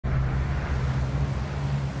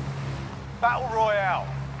Battle Royale.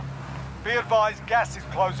 Be advised, gas is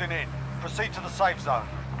closing in. Proceed to the safe zone.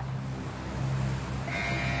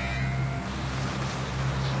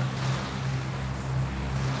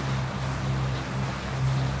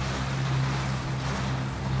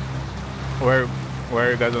 Where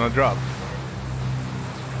are you guys gonna drop?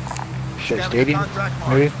 Shit, stadium,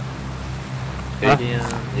 maybe? Stadium,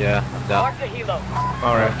 yeah, I'm down. Mark the helo.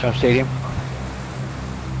 Alright. Jump stadium.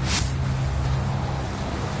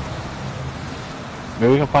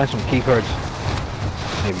 Maybe we can find some key cards.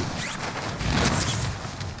 Maybe.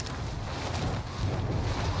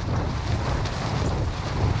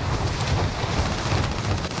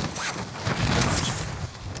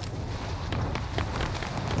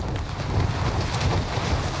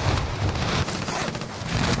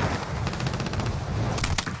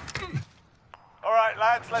 Alright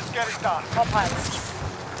lads, let's get it done. Top pilot.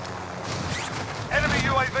 Enemy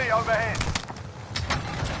UAV overhead.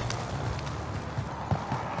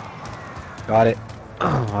 Got it.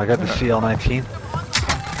 I got the CL-19.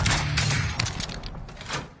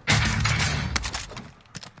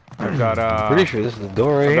 I got Pretty sure this is the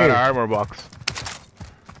door right I got here. an armor box.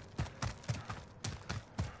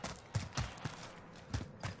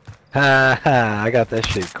 Ha ha! I got that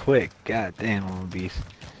shit quick. God damn, I'm a beast.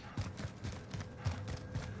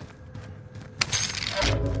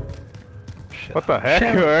 Shit. What the heck?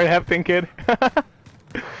 Shit. You already have pink kid?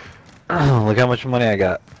 Look how much money I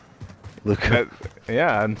got. Look. That,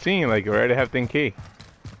 yeah, I'm seeing like you already have 10K.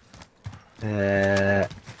 And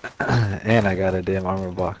I got a damn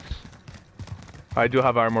armor box. I do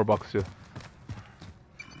have armor box too.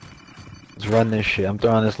 Let's run this shit. I'm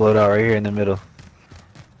throwing this loadout right here in the middle.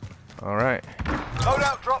 Alright.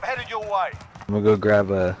 Loadout drop headed your way. I'm gonna go grab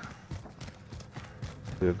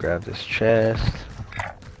this chest.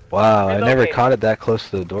 Wow, I never Relocating. caught it that close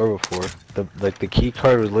to the door before. The key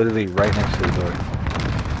card was literally right next to the door.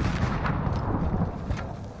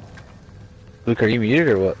 Luke, are you muted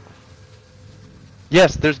or what?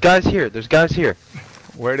 Yes, there's guys here. There's guys here.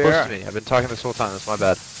 Where they Close are? to me. I've been talking this whole time. That's my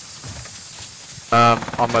bad.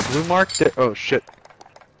 On my blue mark. There. Oh shit.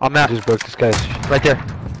 On I map. just broke this guy's. Right there.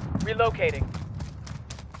 Relocating.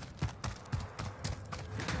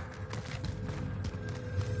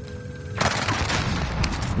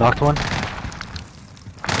 Knocked one.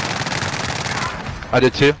 I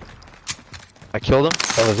did too. I killed him.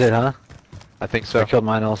 That was it, huh? I think so. I killed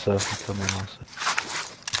mine also.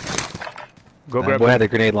 Go That grab boy it. had the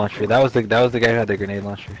grenade launcher. That was the guy who had the grenade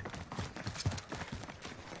launcher.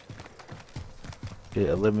 It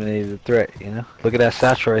eliminated the threat, you know? Look at that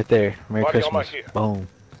satchel right there. Merry Body armor Christmas. here. Boom.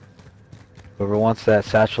 Whoever wants that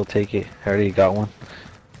satchel, take it. I already got one.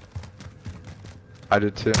 I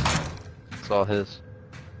did too. It's all his.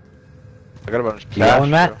 I got a bunch of cash. You got one,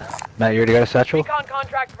 Matt? bro. Matt, you already got a satchel? Recon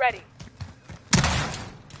contract ready.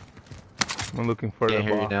 I'm looking for Can't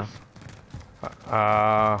the hear you box.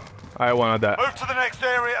 now. I wanted that. Move to the next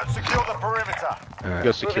area and secure the perimeter. You Alright.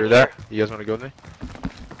 guys secure Moving that? You guys want to go with me?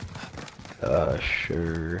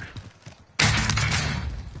 Sure.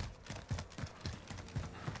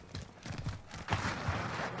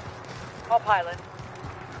 Top pilot.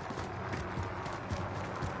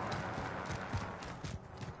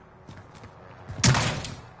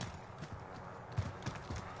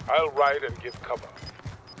 I'll ride and give cover.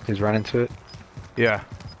 He's running to it. Yeah.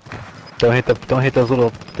 Don't hit those little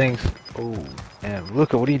things. Oh, damn.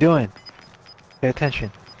 Luca, what are you doing? Pay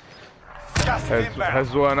attention. Gas is inbound.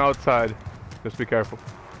 Has one outside. Just be careful.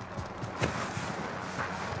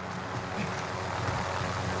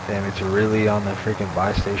 Damn, it's really on the freaking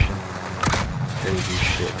buy station. Crazy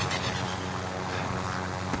shit.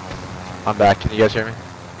 I'm back. Can you guys hear me?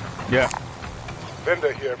 Yeah.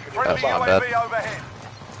 Vendor here. Friendly That's not UAV bad. overhead.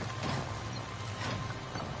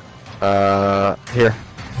 Here.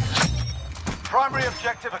 Primary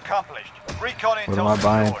objective accomplished. Recon What am intel I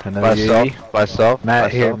buying? secured. Another UAV? By self. Matt, by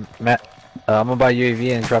here, self. Matt. I'm gonna buy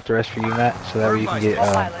UAV and drop the rest for you, Matt, so that way you can get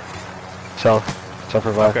Top pilot.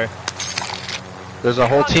 self-revive. Okay. There's a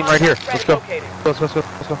whole team right here. Let's go. Located. Let's go.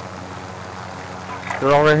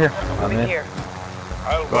 They're all right here. I'm Moving in. here.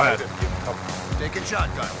 I'll Go ride ahead. and give cover. Taking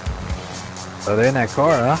shotgun. Oh, they're in that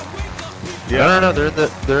car, huh? Yeah. No.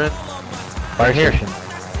 They're in. Fire here. station.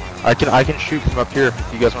 I can shoot from up here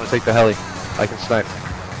if you guys want to take the heli. I can snipe.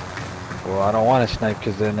 Well, I don't want to snipe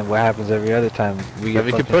because then what happens every other time? We Then get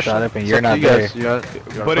we can fucking push shot them. up and It's you're up to not you there. guys. You wanna But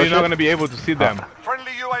you're push not it? gonna be able to see them.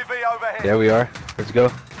 Friendly UAV overhead. There we are. Let's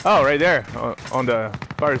go. Oh, right there. On the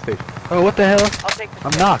fire station. Oh, what the hell? I'll take the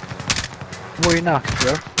I'm stick. knocked. Where you knocked,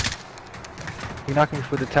 bro? You knocked me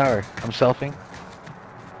for the tower. I'm selfing.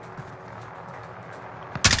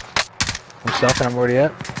 I'm already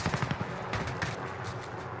up.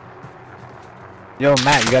 Yo,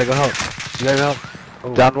 Matt, you gotta go help. You gotta go help.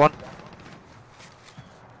 Oh. Down one.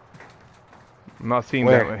 I'm not seeing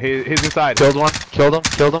Where? them. He's inside. Killed one. Killed him.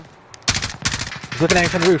 Killed him. He's looking at me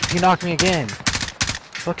from the roof. He knocked me again.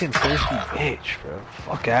 Fucking thirsty bitch, bro.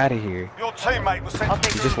 Fuck out of here. Your teammate was sent I'll to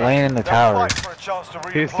take He's the just gulag. laying in the They'll tower. fight for a chance to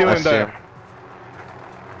He's still redeploy. in there.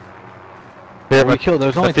 Here, We killed. There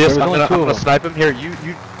was only Matthias, two I'm of gonna them. snipe him. Here, you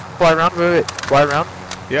fly around. Wait. Fly around.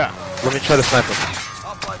 Yeah. Let me try to snipe him.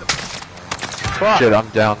 Fuck. Shit, I'm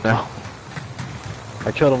down now.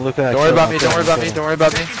 I killed him. Look at that. Don't worry about me. Don't worry about me. Don't worry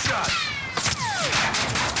about me.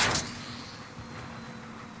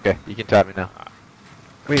 Okay, you can tap me now.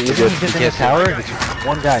 Wait, You're isn't good. he just You in the can't see tower? me. It's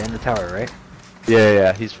one guy in the tower, right?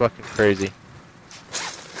 Yeah, he's fucking crazy.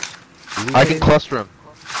 I can cluster him.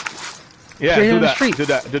 Yeah, Straight do in the that. street. Do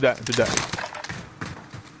that.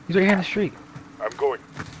 He's right here in the street. I'm going.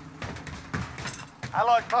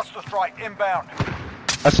 Allied cluster strike inbound.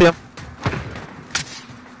 I see him.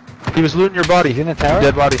 He was looting your body. He's in the tower?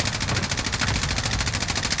 Dead body.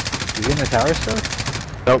 He's in the tower still?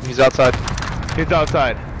 Nope, he's outside. He's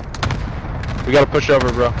outside. We gotta push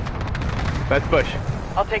over, bro. Let's push.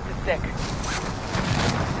 I'll take the stick.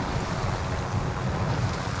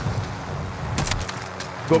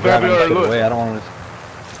 Go I'm grab driving your this shit loot. away. I don't want him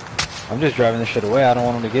to... I'm just driving this shit away. I don't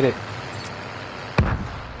want him to get it.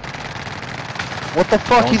 What the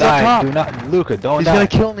fuck? Don't He's die. on top. Do not... Luca, don't He's die. gonna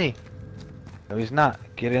kill me. No, he's not.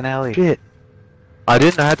 Get in heli. Shit. I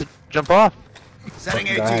didn't. I had to jump off. Setting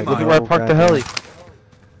Fucking AT guy. Look mine. at where I parked the heli.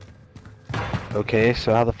 Okay,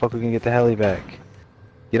 so how the fuck we gonna get the heli back?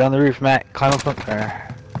 Get on the roof, Matt. Climb up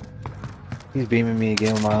there. He's beaming me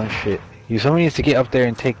again with my own shit. Somebody needs to get up there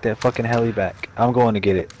and take that fucking heli back. I'm going to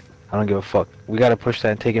get it. I don't give a fuck. We gotta push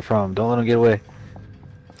that and take it from him. Don't let him get away.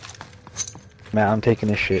 Matt, I'm taking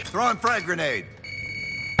this shit. Throwing frag grenade.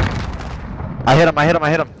 I hit him.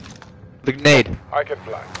 The grenade. I can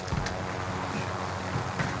fly.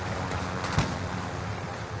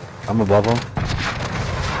 I'm above him.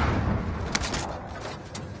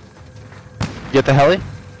 Get the heli?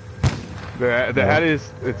 The head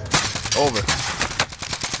is it's over.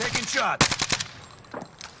 Taking shots.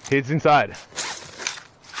 He's inside.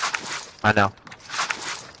 I know.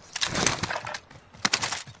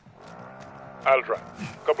 I'll drive.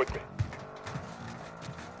 Come with me.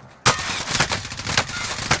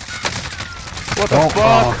 What the Don't.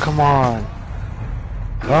 fuck? Oh, come on.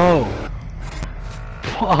 No.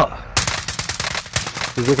 Fuck.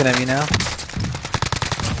 He's looking at me now.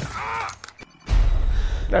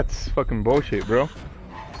 That's fucking bullshit, bro.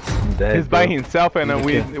 I'm dead. He's by bro. himself and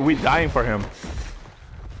He's a we dying for him.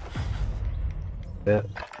 Yeah.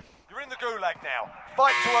 You're in the gulag now.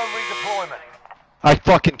 Fight to earn redeployment. I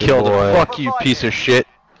fucking killed him. boy. Fuck you, piece of shit.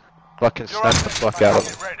 Fucking You're sniped the fuck out of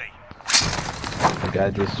him. Ready. The guy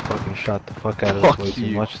just fucking shot the fuck out of Fuck us way too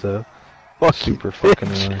you. much though. Fuck Super you, fucking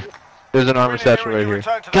bitch. annoying. There's an armor satchel right here.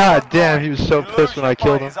 God damn, he was so pissed when I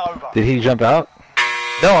killed him. Did he jump out?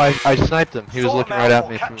 No, I sniped him. He was looking right at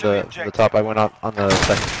me from the top. I went out on the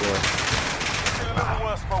second floor.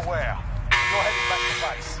 Worse for wear. You're heading back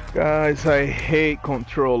to base. Guys, I hate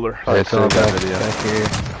controller. Alright, so back, that video. back here.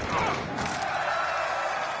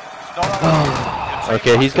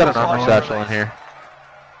 Okay, he's got an armor satchel in here.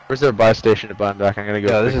 Where's their buy station to buy him back? I'm gonna go.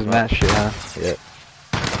 Yo, this pick is him up. Matt shit, huh? Yeah.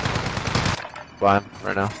 Buy him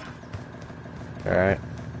right now. Alright.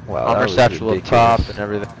 Wow, that Armor was satchel up ridiculous. top and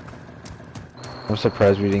everything. I'm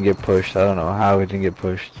surprised we didn't get pushed. I don't know how we didn't get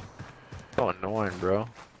pushed. So annoying, bro.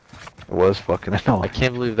 It was fucking I annoying.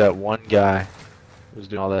 can't believe that one guy was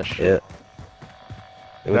doing all that shit.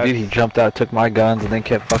 Yeah. Well, dude, he jumped out, took my guns, and then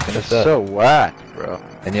kept fucking us up. So whack, bro.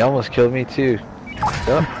 And he almost killed me too.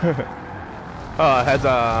 Oh, it has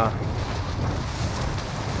a...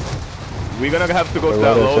 We're gonna have to go to The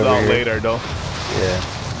that loadout's over loadout here. later, though. Yeah.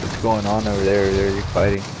 What's going on over there? They're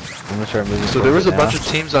fighting. I'm gonna start moving. So there was a towards it bunch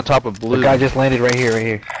of teams on top of now. blue. The guy just landed right here, right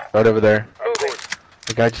here. right over there. Moving.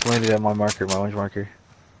 The guy just landed at my marker, my orange marker.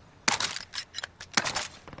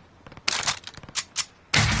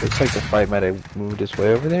 Looks like the fight might have moved this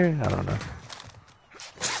way over there. I don't know.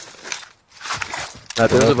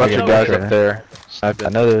 There's a bunch of guys up there. I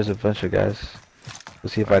Sniping. know there's a bunch of guys. We'll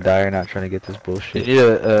see if I die or not trying to get this Do bullshit. you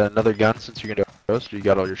need another gun since you're gonna ghost, or you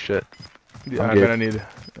got all your shit? Yeah, I'm I'm good.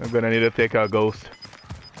 gonna need to take a ghost.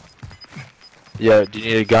 Yeah, do you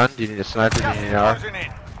need a gun? Do you need a sniper? Do you need an AR? Closing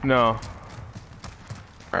in. No.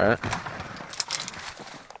 Alright.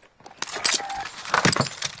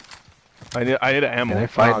 I need an ammo. Yeah, they're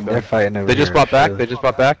fighting. They're fighting over They just here, bought back? so- They just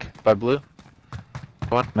bought back? By blue?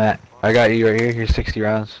 Matt, I got you right here. Here's 60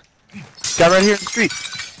 rounds. Guy right here in the street.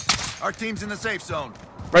 Our team's in the safe zone.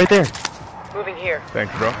 Right there. Moving here.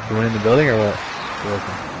 Thanks, bro. You went in the building or what? You're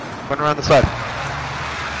welcome. Went around the side.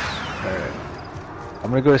 Alright. I'm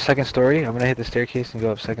gonna go to second story. I'm gonna hit the staircase and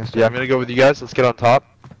go up second story. Yeah, I'm gonna go with you guys. Let's get on top.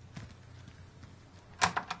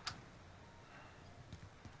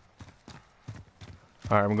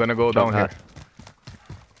 Alright, I'm gonna go down here.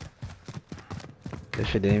 This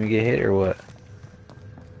shit didn't even get hit or what?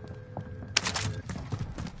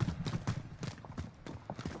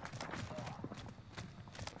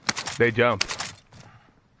 They jump.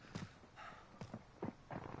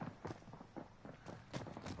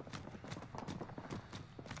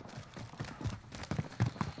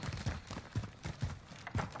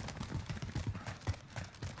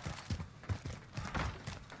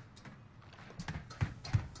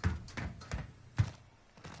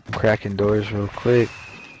 I'm cracking doors real quick.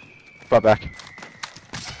 Brought back.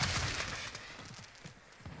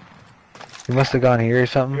 He must have gone here or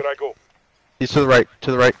something. Here I go. He's to the right.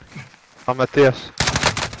 To the right. I'm at this.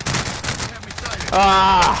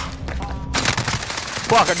 Ah!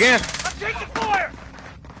 Fuck again! I'm taking fire!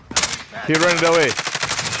 He ran it away.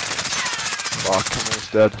 Fuck, I'm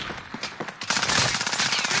almost dead.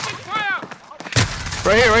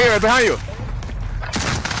 Right here, right behind you.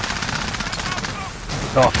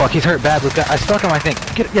 Oh fuck, he's hurt bad. Look, I stuck him. I think.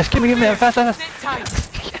 Yes, give me that fast. Sit tight.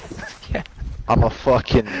 Yeah. I'm a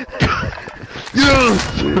fucking. Fuck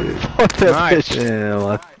that Nice. bitch.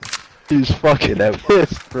 Yeah, He's fucking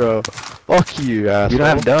pissed, bro. Fuck you, asshole. you don't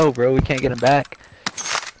have dough, bro. We can't get him back.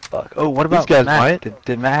 Fuck. Oh, what about These guys Matt? might.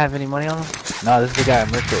 Did Matt have any money on him? No, this is the guy I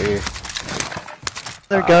murked right here.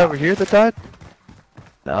 There guy over here that died?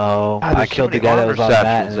 No, God, I there's so killed the many guy that armor was on Matt.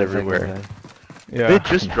 satchels And everywhere. Yeah. They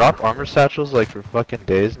just drop armor satchels like for fucking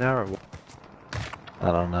days now, or what?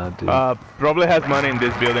 I don't know, dude. Probably has money in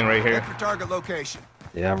this building right here. Look for target location.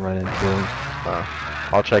 Yeah, I'm running to him.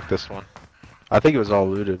 I'll check this one. I think it was all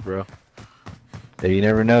looted, bro. Yeah, you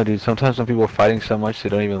never know, dude. Sometimes some people are fighting so much they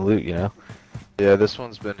don't even loot, you know? Yeah, this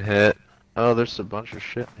one's been hit. Oh, there's a bunch of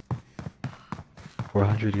shit.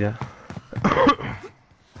 400, yeah.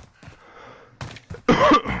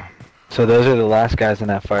 So those are the last guys in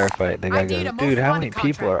that firefight. The guy goes, dude, how many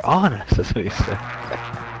people are on us? That's what he said.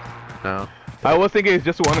 No. I was thinking it's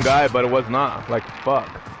just one guy, but it was not. Like,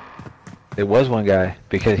 fuck. It was one guy,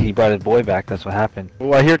 because he brought his boy back. That's what happened.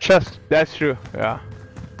 Oh, I hear chest. That's true, yeah.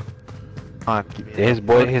 Give me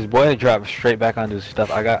Yeah, his boy dropped straight back onto his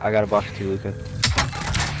stuff. I got a box too, Luca.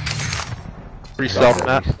 Free self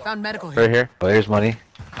map. Found medical here. Right here. Oh, here's money.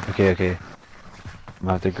 Okay. I'm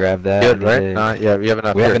gonna have to grab that. Good, right? Yeah, we have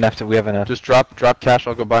enough. We Here. have enough. We have enough. Just drop cash.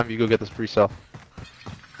 I'll go buy them. You go get this free cell.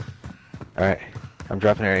 All right, I'm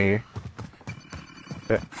dropping it right here.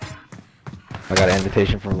 Okay. I got an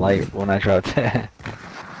invitation from Light when I dropped that.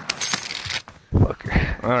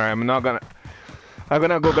 Fucker. Alright, I'm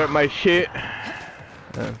gonna go grab my shit.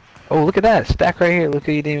 Oh, look at that stack right here. Look,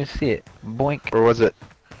 you didn't even see it. Boink. Where was it?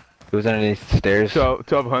 It was underneath the stairs.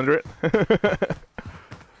 1200.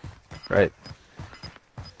 Right.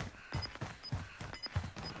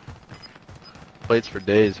 Plates for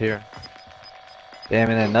days here. Damn,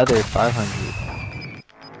 and another 500.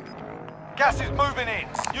 Gas is moving in.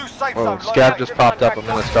 New safe Oh, zone. scav located. just popped up. I'm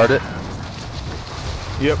gonna start it.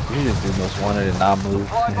 Yep. You just do most wanted and not move.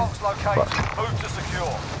 Supply box located. Fuck. Move to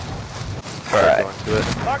secure. Alright. Going to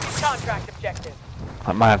it. Marking contract objective.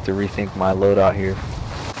 I might have to rethink my loadout here.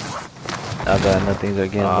 Now that I know things are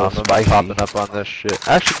getting a I'm little gonna be spicy. popping up on this shit.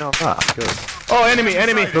 Actually, no, I'm not. I'm good. Oh, enemy!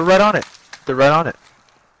 They're right on it. They're right on it.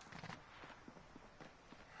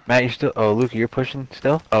 Matt, you're still. Oh, Luke, you're pushing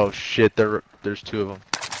still? Oh shit, there's two of them.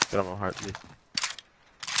 Get on my heartbeat.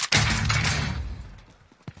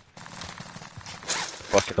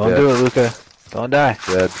 Fucking Don't dead. do it, Luca. Don't die.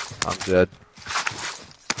 Dead. I'm dead.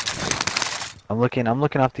 I'm looking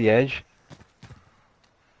off the edge.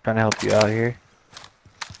 Trying to help you out here.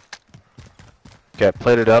 Okay, I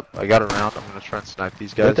played it up. I got around. I'm gonna try and snipe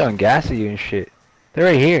these They're guys. throwing gas at you and shit. They're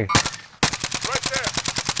right here. Right there.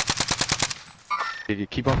 Did you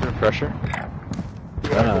keep on doing pressure?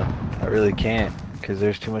 No, I really can't. Because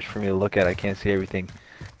there's too much for me to look at. I can't see everything.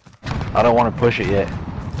 I don't want to push it yet.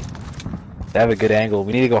 They have a good angle.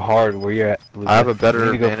 We need to go hard where you're at, Luca. I have a We better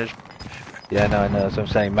need to go- advantage. Yeah, no, I know. That's what I'm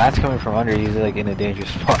saying. Matt's coming from under. He's like in a dangerous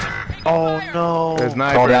spot. Oh no! There's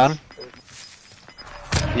snipers. Call down.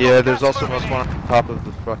 Yeah, there's also most one on top of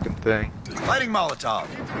the fucking thing. Lighting Molotov.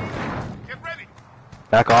 Get ready.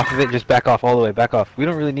 Back off of it. Just back off all the way. Back off. We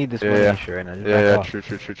don't really need this Yeah, money yeah. shit right now. Just Yeah, back yeah, off. true.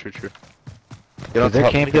 Get 'Cause on they're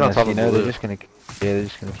top. camping Get on us, top you of know. the They're roof. just gonna. Yeah, they're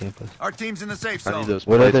just gonna camp us. Our team's in the safe I zone. need those.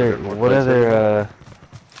 What plates. other? There's more What plates other? there.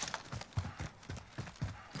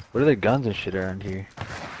 What other guns and shit around here?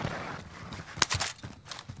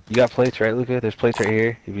 You got plates, right, Luca? There's plates right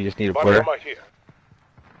here. If you just need a Body player. armor here.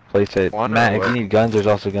 Place it. One or Matt, if what? you need guns, there's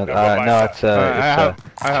also guns. Yeah, No, it's I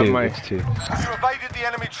have two. my. It's two. You evaded the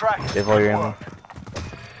enemy track. Give all your ammo. Work.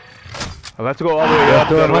 Let's go all the way up.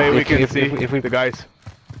 throw That them way up. we If can we- see if we- the guys.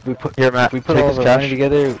 We put Here, Matt. we put take all this the cash. money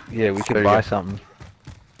together. Yeah, we There can you buy go. something.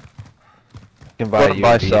 We can buy Let a him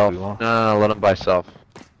buy UAV if self. we want. No, let him buy self.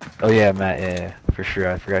 Oh yeah, Matt. Yeah, for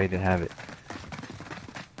sure. I forgot he didn't have it.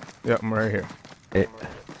 Yeah, I'm right here.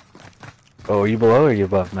 Oh, are you below or are you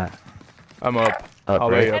above, Matt? I'm up. Up, All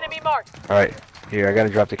the right? way up. Enemy marked. All right. Here, I gotta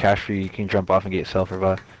drop the cash for you. You can jump off and get self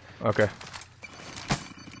revive. Okay.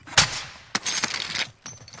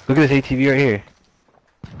 Look at this ATV right here.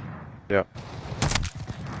 Yeah.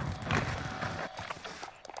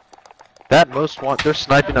 That most one, they're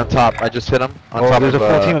sniping on top. I just hit them on top there's of, a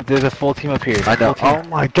full team up. There's a full team up here. I know. Full team. Oh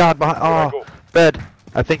my god, behind, oh, red.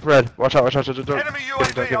 I think red. Watch out, watch out, don't. Enemy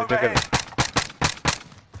UAV overhead.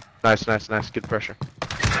 Nice, good pressure.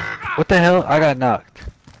 What the hell? I got knocked.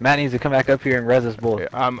 Matt needs to come back up here and res us both. Yeah,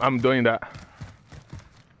 I'm doing that.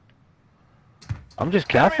 I'm just,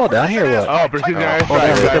 can I fall down here or what? Oh, precision airstrike. Fall down,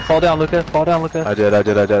 guys. Luca. Fall down, Luca. Fall down, Luca. I did.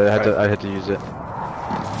 I had to use it.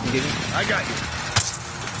 I got you.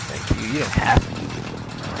 Thank you. You didn't have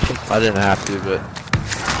to. I didn't have to, but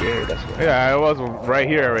Scared, that's why. Yeah, I was right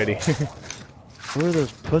here already. where are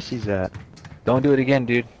those pussies at? Don't do it again,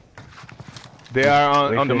 dude. They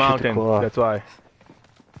are Wait on the for the shit to mountain. cool off. That's why.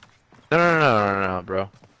 No, bro.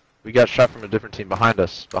 We got shot from a different team behind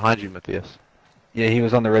us. Behind you, Matthias. Yeah, he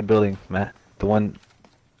was on the red building, Matt. The one,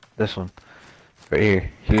 this one. Right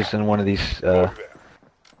here. He was in one of these,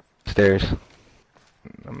 stairs.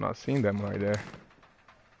 I'm not seeing them right there.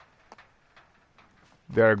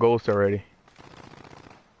 They are ghosts already.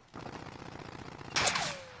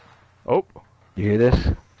 Oh. You hear this?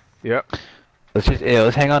 Yep. Let's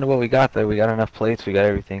hang on to what we got though. We got enough plates, we got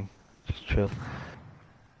everything. Just chill.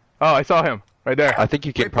 Oh, I saw him right there. I think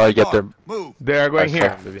you can probably get there. Move. They are going I saw here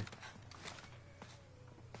him, baby.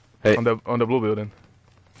 Hey, on the blue building.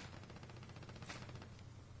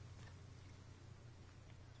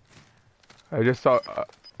 I just saw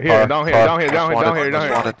here, down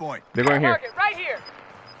here. Point. They're going here. Target right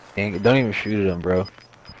here. Don't even shoot at him, bro.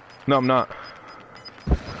 No, I'm not.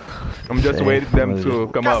 I'm just Safe. waiting them to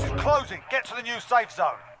come Gas up. is closing. Get to the new safe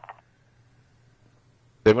zone.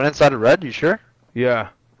 they went inside of red. You sure? Yeah.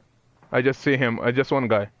 I just see him. I just one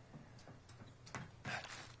guy.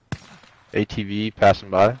 ATV passing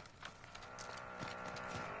by.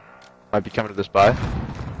 Might be coming to this buy.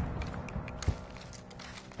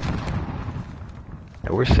 Yeah,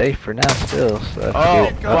 we're safe for now still, so that's Oh,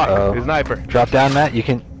 good. fuck. Uh-oh. The sniper. Drop down, Matt. You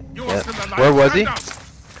can. Yeah. Where was he?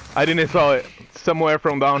 I didn't saw it. Somewhere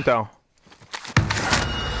from downtown.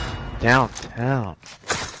 Downtown.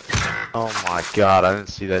 Oh my god, I didn't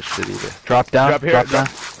see that shit either. Drop down. Drop here, Drop down.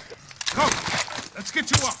 Come. Let's get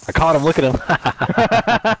you up. I caught him. Look at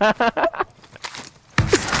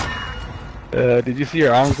him. Did you see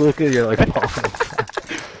your arms, Luca? You're like falling.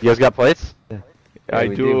 You guys got plates? I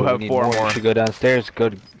we do but we have need 4 more. We should go downstairs. Go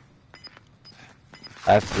to.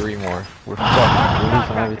 I have 3 more. We're fucked. We're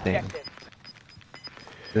losing everything. Objective.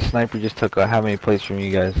 The sniper just took how many plates from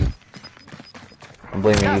you guys? I'm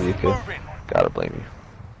blaming Gas you, is Luca. moving. Gotta blame you.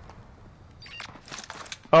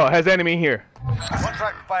 Oh, has enemy here.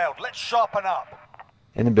 Contract failed. Let's sharpen up.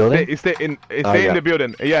 In the building? Stay in Oh, in yeah. the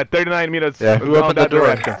building. Yeah, 39 minutes. Yeah, who down opened the that door?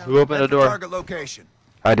 direction. Who opened the door? Target location.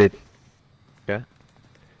 I did.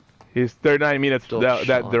 He's 39 minutes Still that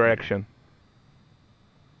shot. direction.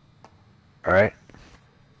 Alright.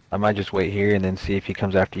 I might just wait here and then see if he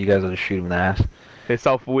comes after you guys. I'll just shoot him in the ass. It's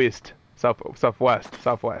southwest.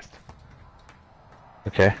 Southwest.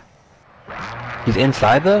 Okay. He's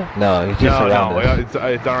inside though? No, he's just around us.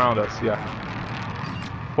 it's around us,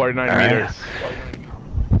 yeah. 49 Alright. meters.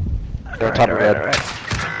 They're on top of red.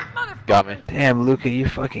 Got me. Damn, Luca, you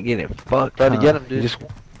fucking getting fucked. Try to huh? get him, dude.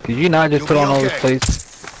 Did you not just You'll put be on all okay. those plates?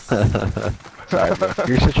 Sorry, bro.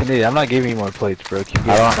 You're such an idiot. I'm not giving you more plates, bro. Keep I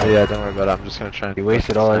getting don't. Yeah, don't worry about it. I'm just gonna try and. You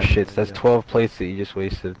wasted all our shits. That's 12 plates that you just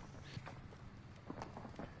wasted.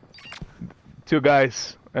 2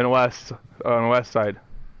 guys on west side,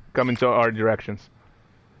 coming to our directions.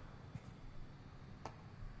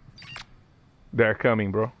 They're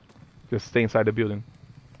coming, bro. Just stay inside the building.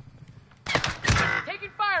 Taking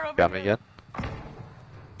fire over Got me here. again.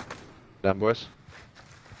 Down, boys.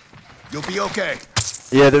 You'll be okay.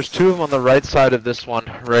 Yeah, there's 2 of them on the right side of this one,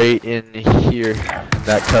 right in here,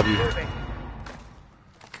 that cubby. Moving.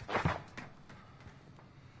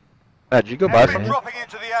 Did you go buy Enemy something? dropping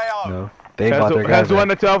into the AO. No. They bought their guys. Has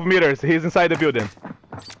one at 12 meters. He's inside the building.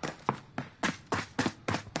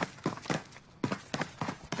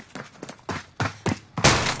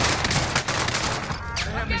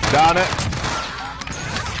 Down it.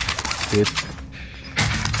 Dude.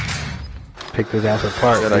 Pick his ass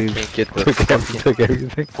apart, Dude, I dude. can't get the Took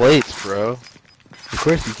everything. plates, bro. Of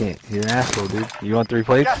course you can't. You're an asshole, dude. You want 3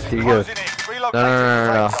 plates? Gas is Here you go. closing in. Relocate No, no, no,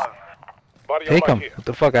 to no, the safe zone. Take them. What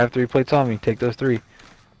the fuck? I have 3 plates on me. Take those 3.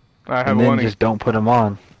 I have And then one. just don't put them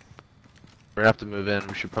on. We're gonna have to move in.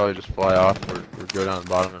 We should probably just fly off or go down to the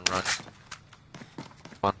bottom and run.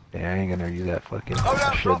 Yeah, I ain't gonna use that fucking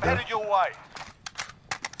Loadout shit, drop though. headed your way.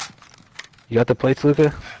 You got the plates,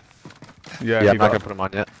 Luca? Yeah, Yeah, I'm not gonna put them on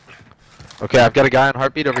yet. Okay, I've got a guy on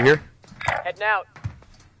heartbeat over here. Heading out.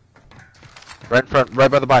 Right in front,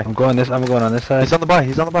 right by the buy. I'm going on this side. He's on the buy,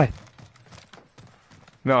 he's on the buy.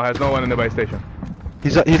 No, has no one in the buy station.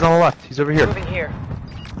 He's on the left, he's over here. Moving here.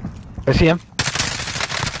 I see him.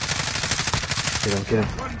 Get him.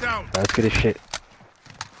 One down. Alright, let's get his shit.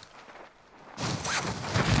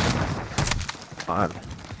 On.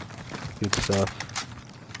 Good stuff.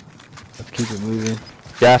 Let's keep it moving.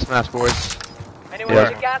 Gas mask, boys. Anyone Yeah.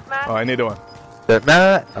 need a gas mask? Oh, I need one. There,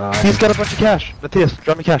 Matt, he's I- got a bunch of cash. Matthias,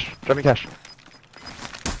 drop me cash. Drop me cash.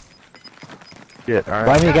 Shit, alright.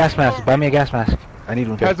 Buy me a gas mask. Buy me a gas mask. I need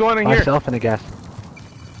one. There's one in here. Myself and a gas.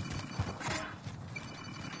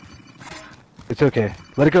 It's okay.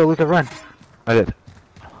 Let it go, Luca. Run. I did.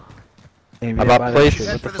 Hey, I man, bought buy that plates. shit.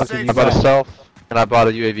 What the For the fuck safe did you I bought a buy? self, and I bought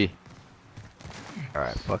a UAV.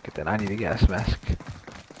 Alright, fuck it then. I need a gas mask.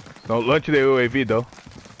 Don't launch the UAV though.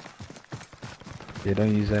 Yeah,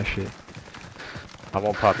 don't use that shit. I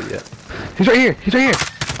won't pop it yet. He's right here. He's right here.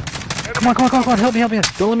 Come on. Help me.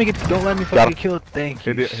 Don't let me Got fucking him. get killed. Thank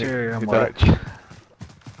you, He did- sir. he Much. died.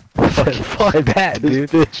 Fuck that, dude.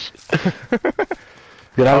 Bitch.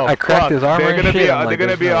 Dude, Oh, I cracked fuck. his armor They're and gonna shit. be. I'm like, They're gonna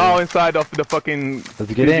there's be no all way. inside of the fucking Let's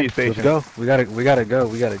get PG in. station. Let's go. We gotta go.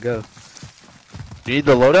 You need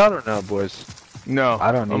the loadout or no, boys? No,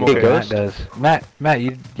 I don't I'm need it. okay. Matt does. Matt,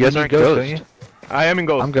 you guys need aren't ghost, Ghost. don't you? I am in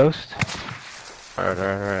Ghost. I'm ghost.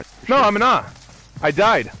 Alright. No, I'm not. I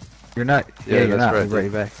died. You're not. Yeah, Yeah, you're that's not. right, We'll be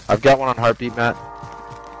right back. I've got one on heartbeat, Matt.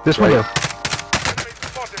 This Right. window.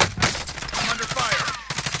 I'm under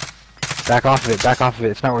fire. Back off of it.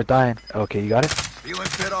 It's not worth dying. Okay, you got it. Feeling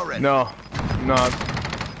fit already. No.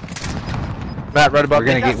 Matt, right above We're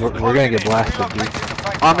gonna me. get we're gonna get blasted, Relocate dude. to the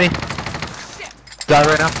safe On me. zone. Die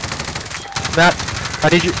right now. Matt, I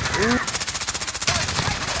need you.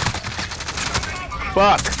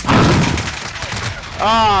 Fuck.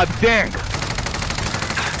 Ah, dang.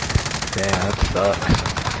 Damn, that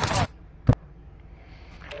sucks.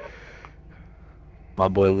 My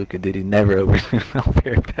boy Luca did he never over. I'll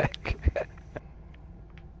be right back.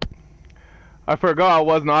 I forgot I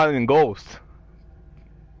was not in Ghost.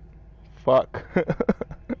 Fuck.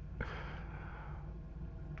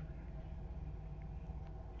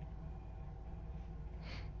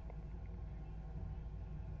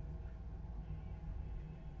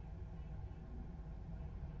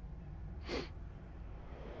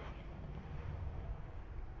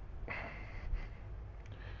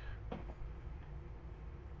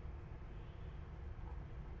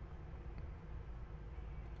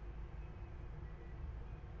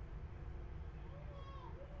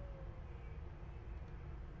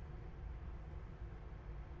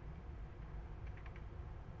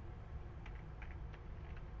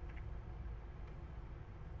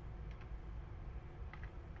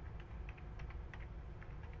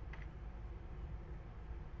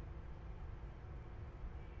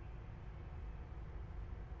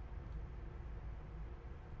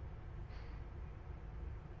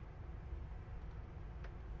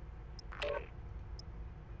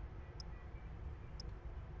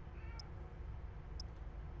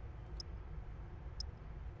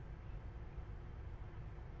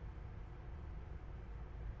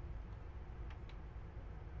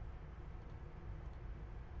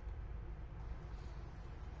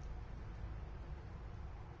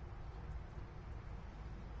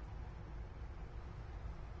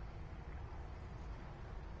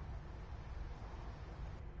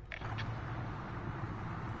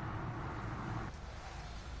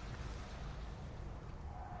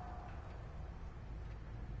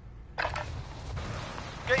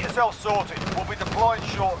 Get yourself sorted. We'll be deploying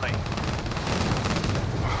shortly.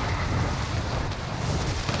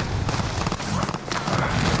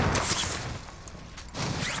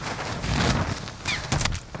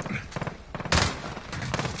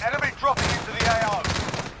 Enemy dropping into the AO.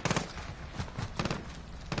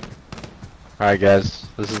 Alright, guys.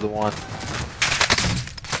 This is the one.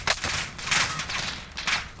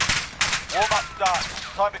 Warm-up's done.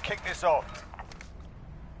 Time to kick this off.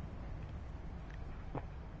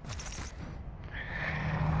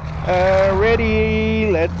 Ready.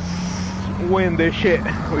 Let's win this shit.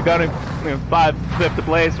 We got in 5th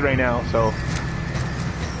place right now, so.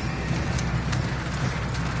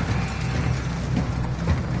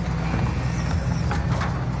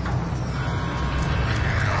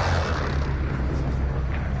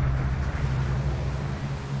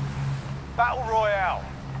 Battle Royale.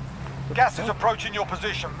 Gas is approaching your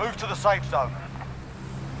position. Move to the safe zone.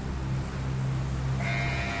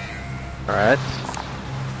 Alright.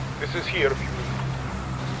 This is here.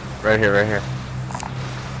 Right here, right here.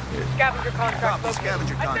 Scavenger contract Copy, located.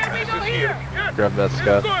 scavenger I said we contract. go here. Grab that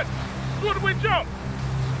scout. Good we jump.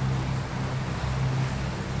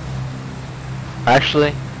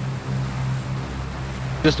 Actually,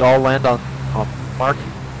 just all land on Mark.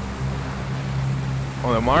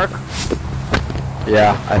 On the mark?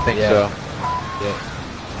 Yeah, I think Yeah. so. Yeah.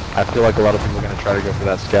 I feel like a lot of people are gonna try to go for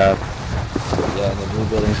that scav. Yeah, and the blue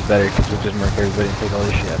building's better because we'll just mark everybody and take all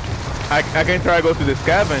this shit after. I can try to go to the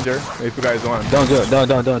scavenger if you guys want. Don't do it. Don't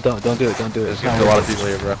do it. Don't do it. Don't do it. There's It's gonna not be a lot worth of people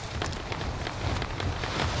here, bro. it.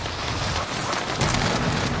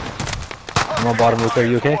 I'm on bottom, Luke. Are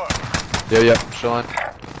you okay? Yeah, I'm chilling. Head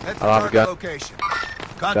I to don't have a target gun. location.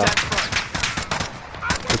 Contact front.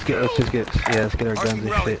 Let's just get our guns Marking and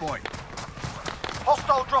rally shit. point.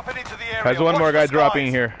 Hostile dropping into the area. There's one Watch more the guy skies. dropping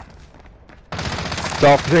here.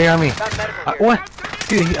 Stop. He's on me. Found medical here. What?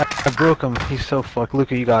 Dude, I broke him. He's so fucked.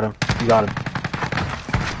 Luca, you got him. You got him.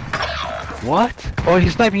 What? Oh,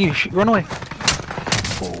 he's sniping you. Run away.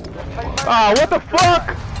 Ah, what the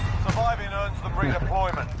fuck? Surviving earns them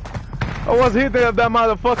redeployment. I was hitting that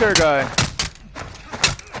motherfucker guy.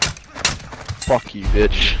 Fuck you,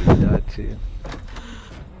 bitch. He died too.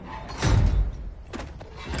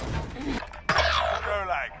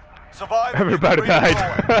 Gulag. Survive. Everybody died.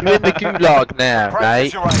 You're in the gulag now,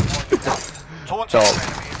 Practice mate. your aim while you can. Taunting Dog. an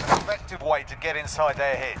enemy is an effective way to get inside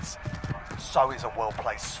their heads. So is a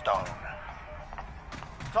well-placed stone.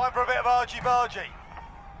 Time for a bit of argy-bargy.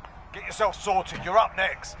 Get yourself sorted. You're up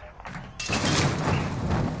next.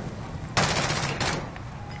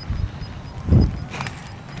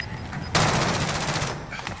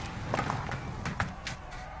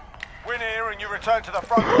 Win here and you return to the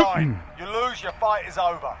front line. You lose, your fight is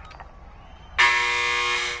over.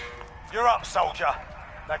 You're up, soldier.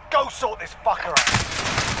 Now go sort this fucker out.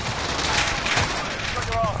 Got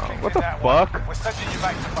your ass kicked What in the that one. fuck? We're sending you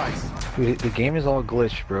back to base. Dude, the game is all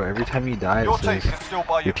glitched, bro. Every time you die, Your it team says can still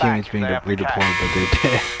buy your you teammates back being if they have the redeployed, cash. but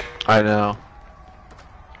they're dead. I know.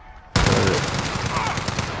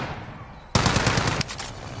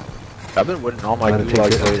 I've been winning all my I'm gonna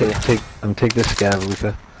gulags lately. take this scav,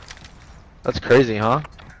 Luca. That's crazy, huh?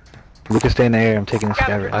 Luca, stay in the air. I'm taking the scav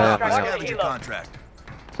Scavenger right now. contract Scavenger reload. contract.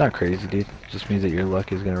 It's not crazy, dude. It just means that your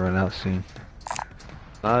luck is gonna run out soon.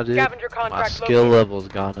 Nah, dude. Scavenger My contract skill located. level's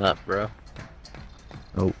gone up, bro.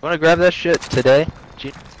 Oh. Wanna grab that shit today?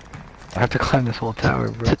 I have to climb this whole tower,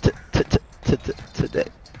 bro. Today.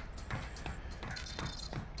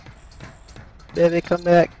 Baby, come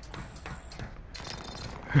back.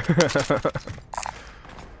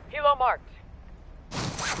 Helo marked.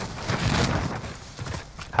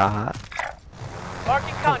 Haha.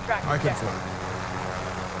 Marking contract I can objective. fly.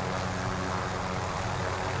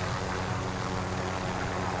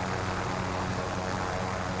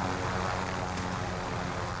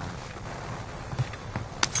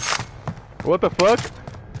 What the fuck?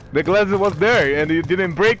 The glass was there and you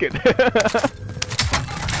didn't break it.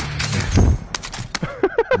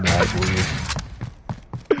 That's weird.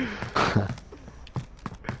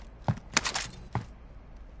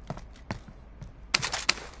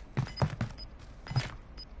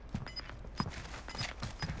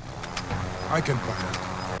 I can fly.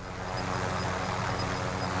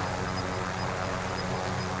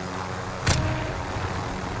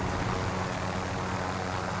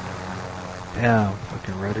 Damn,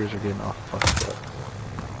 fucking rudders are getting all fucked up.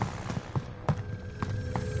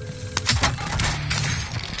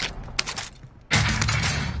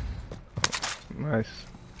 Nice.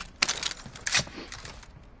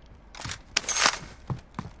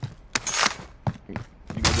 You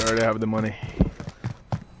guys already have the money.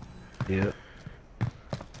 Yep.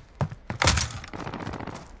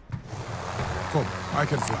 Come, I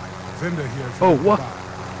can fly. Vendor here. Oh, what?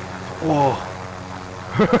 Whoa.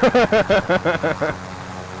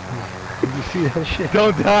 Did you see that shit?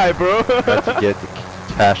 Don't die, bro. Got to get the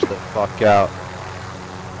cash the fuck out.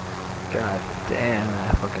 God damn,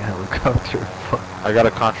 that fucking helicopter. Fuck. I got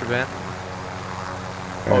a contraband.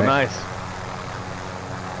 Oh, Alright. nice.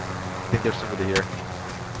 I think there's somebody here.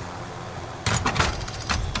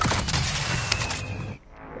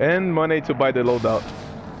 And money to buy the loadout.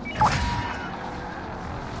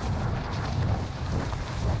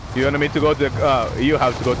 You want me to go to the, you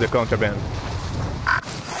have to go to the contraband.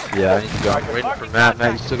 Yeah, I need to go. I'm waiting for Matt.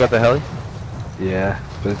 Matt, you still got the heli? Yeah,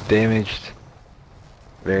 but it's damaged.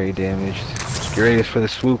 Very damaged. Get ready for the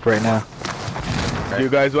swoop right now. You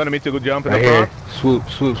guys want me to go jump in Right the here. front? Swoop,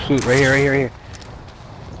 swoop, swoop. Right here, right here, right here.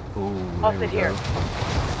 Ooh, I'll there sit we here.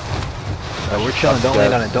 go. We're chilling. Don't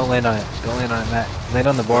land on it. Don't land on it. Don't land on it, Matt. Land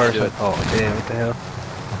on the bar or Do it. something. Oh, damn. What the hell?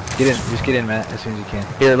 Get in. Just get in, Matt, as soon as you can.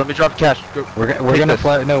 Here, let me drop cash. Go. We're Take gonna this.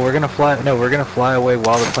 fly. No, we're gonna fly. No, we're gonna fly away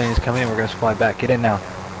while the plane is coming in. We're gonna fly back. Get in now.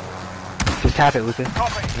 Just tap it, Lucas.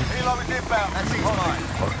 Copy. Helo is inbound. That's mine.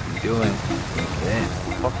 What are you doing? Get in.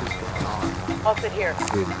 What the fuck is going on? I'll sit here.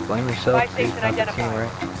 Dude, blame yourself. Buy Dude, station not the team, identified.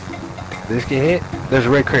 right? Did this get hit? There's a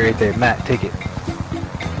red crate right there. Matt, take it.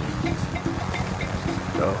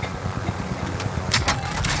 Go.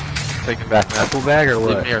 Take him back, Matt. Full bag or Leave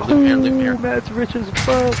what? him here, leave him here, leave him here. Matt's rich as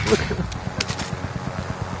fuck. Look at him.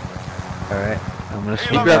 Alright, I'm gonna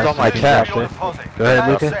sneak grabbed back all my to the cash, drop Your there. deposit. Go ahead, Now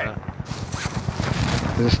Luca.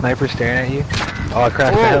 set. There's a sniper staring at you. Oh, I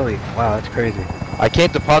crashed the Whoa. heli. Wow, that's crazy. I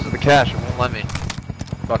can't deposit the cash. It won't let me.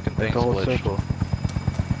 Fucking Make thing's a whole glitched. circle.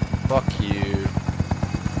 Fuck you.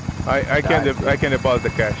 I can't deposit the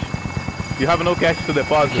cash. You have no cash to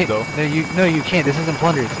deposit though. No, you can't. This isn't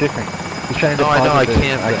plunder. It's different. He's trying to No, I deposit know, I the,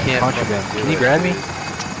 can't- I can't contraband. fucking do Can you it, grab me? dude.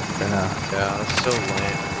 Or no? Yeah, that's so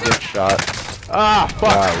lame. Get shot. Ah,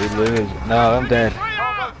 fuck! Wow, we lose. No, I'm dead.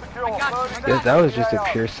 Cargo secure. 30 That was just a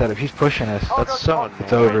pure setup. He's pushing us. That's so annoying,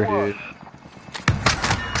 It's over. dude.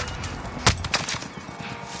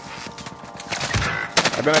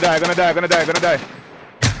 I'm gonna die, I'm gonna die, I'm gonna die, I'm gonna die.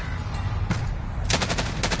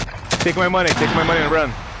 Take my money and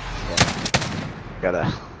run.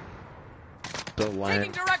 Gotta. So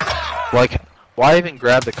lame. Like, why even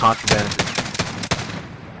grab the contraband?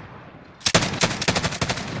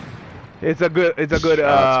 It's a good,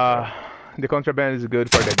 the contraband is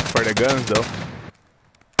good for the guns though.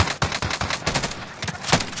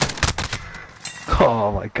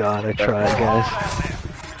 Oh my god, I tried,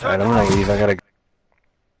 guys. Alright, I'm gonna leave. I gotta.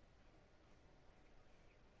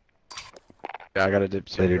 Yeah, I gotta dip.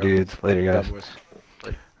 Later, dudes. Later, guys.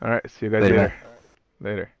 Alright, see you guys Later, later.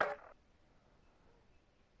 Later.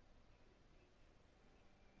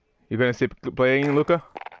 You gonna keep playing, Luca?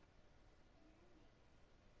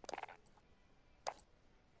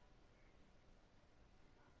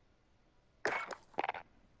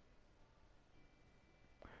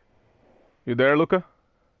 You there, Luca?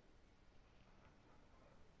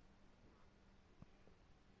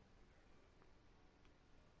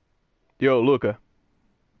 Yo, Luca.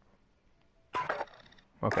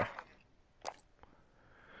 Okay.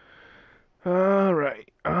 Alright.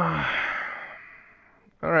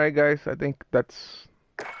 Alright, guys. I think that's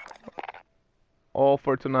all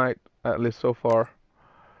for tonight, at least so far.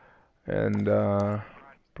 And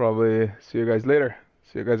probably see you guys later.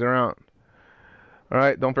 See you guys around.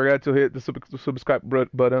 Alright, don't forget to hit the subscribe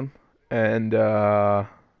button. And yeah,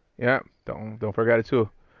 don't forget to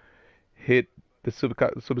hit the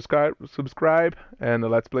subscribe and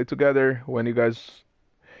let's play together when you guys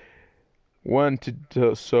want to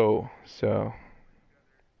do so. So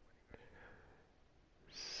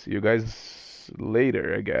see you guys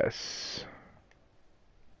later, I guess.